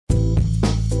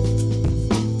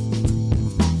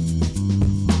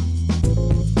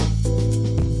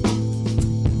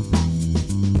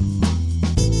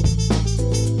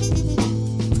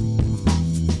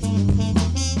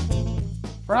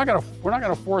not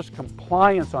gonna force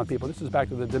compliance on people. This is back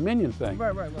to the dominion thing.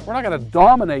 Right. We're not gonna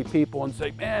dominate people and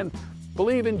say, man,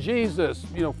 believe in Jesus,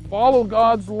 follow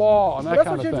God's law and that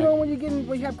kind of thing. That's what you're doing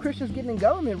when you have Christians getting in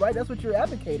government, right? That's what you're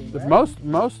advocating, right?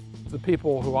 Most the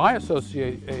people who I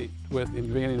associate with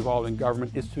in being involved in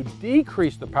government is to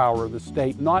decrease the power of the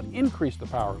state, not increase the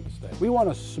power of the state. We want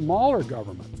a smaller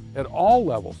government at all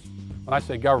levels. When I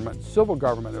say government, civil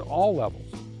government at all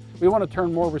levels. We want to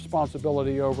turn more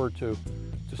responsibility over to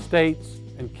states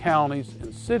and counties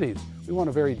and cities. We want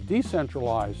a very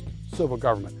decentralized civil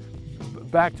government.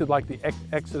 Back to like the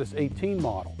Exodus 18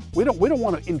 model. We don't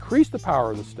want to increase the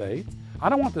power of the state. I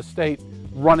don't want the state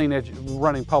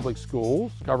running public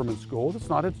schools, government schools. It's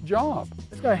not its job.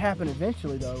 It's going to happen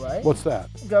eventually, though, right? What's that?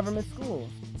 Government schools.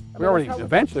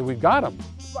 Eventually we've got them.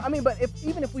 Well, I mean, but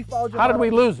even if we follow your How did we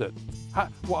lose it?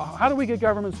 How do we get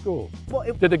government schools?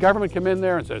 Did the government come in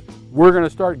there and say, we're going to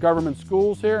start government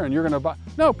schools here and you're going to buy?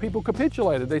 No, people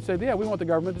capitulated. They said, yeah, we want the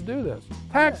government to do this.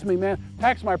 Tax me, man.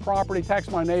 Tax my property, tax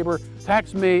my neighbor,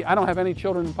 tax me. I don't have any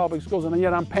children in public schools, and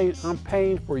yet I'm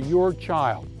paying for your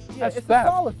child. Yeah, it's the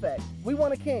Saul effect. We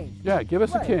want a king. Yeah, give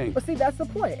us a king. But see, that's the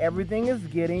point. Everything is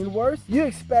getting worse. You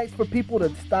expect for people to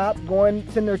stop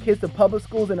sending their kids to public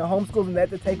schools and to homeschools and that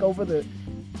to take over the...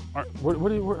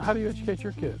 How do you educate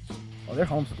your kids? Oh, they're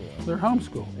homeschooled. They're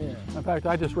homeschooled. Yeah. In fact,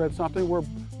 I just read something where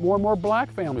more and more black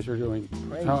families are doing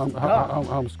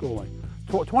homeschooling.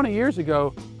 20 years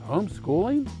ago,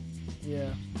 homeschooling?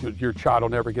 Yeah. Your child will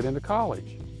never get into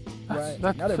college. Right.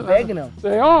 Now they're begging them.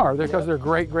 They are. Because they're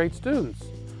great students.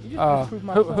 You just proved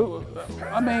my point.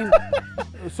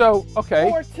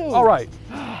 Okay. 4-2. All right.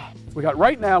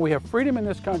 Right now, we have freedom in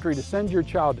this country to send your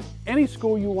child to any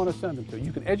school you want to send them to.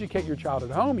 You can educate your child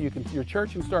at home. Your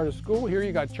church can start a school. Here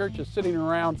you got churches sitting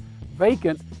around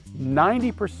vacant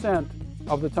 90%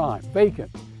 of the time.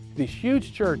 Vacant. These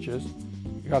huge churches,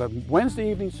 you got a Wednesday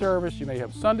evening service, you may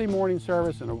have Sunday morning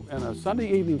service and a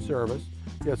Sunday evening service.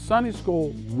 You have Sunday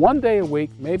school one day a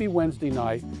week, maybe Wednesday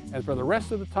night, and for the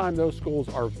rest of the time those schools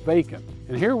are vacant.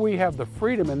 And here we have the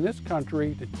freedom in this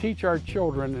country to teach our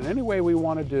children in any way we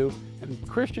want to do, and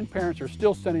Christian parents are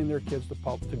still sending their kids to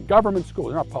government schools.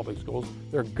 They're not public schools,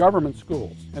 they're government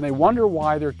schools. And they wonder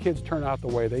why their kids turn out the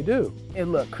way they do.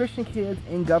 And look, Christian kids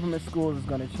in government schools is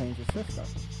going to change the system.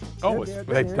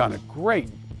 They've done a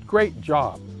great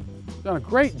job. Done a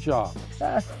great job.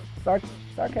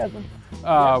 Sarcasm.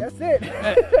 That's it.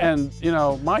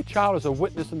 and my child is a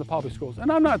witness in the public schools.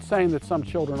 And I'm not saying that some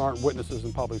children aren't witnesses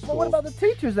in public schools. Well, what about the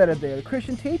teachers that are there, the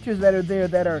Christian teachers that are there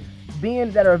that are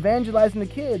evangelizing the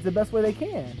kids the best way they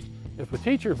can? If a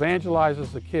teacher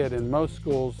evangelizes a kid in most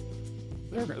schools,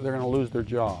 they're going to lose their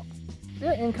job.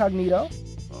 They're incognito.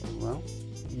 Well,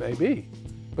 maybe.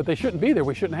 But they shouldn't be there.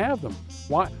 We shouldn't have them.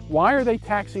 Why are they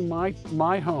taxing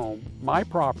my home, my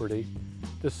property,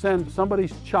 to send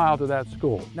somebody's child to that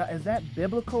school? Now, is that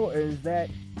biblical or is that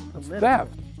political?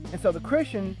 Theft. And so the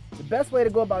Christian, the best way to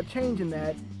go about changing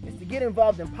that is to get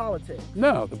involved in politics.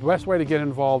 No, the best way to get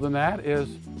involved in that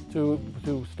is to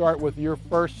start with your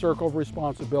first circle of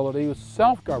responsibility is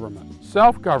self-government.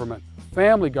 Self-government,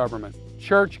 family government,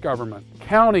 church government,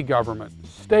 county government,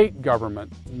 state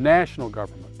government, national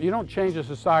government. You don't change a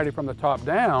society from the top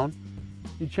down,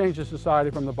 you change a society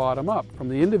from the bottom up, from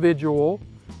the individual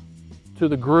to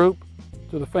the group,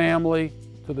 to the family,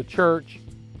 to the church,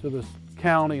 to the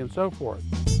county, and so forth.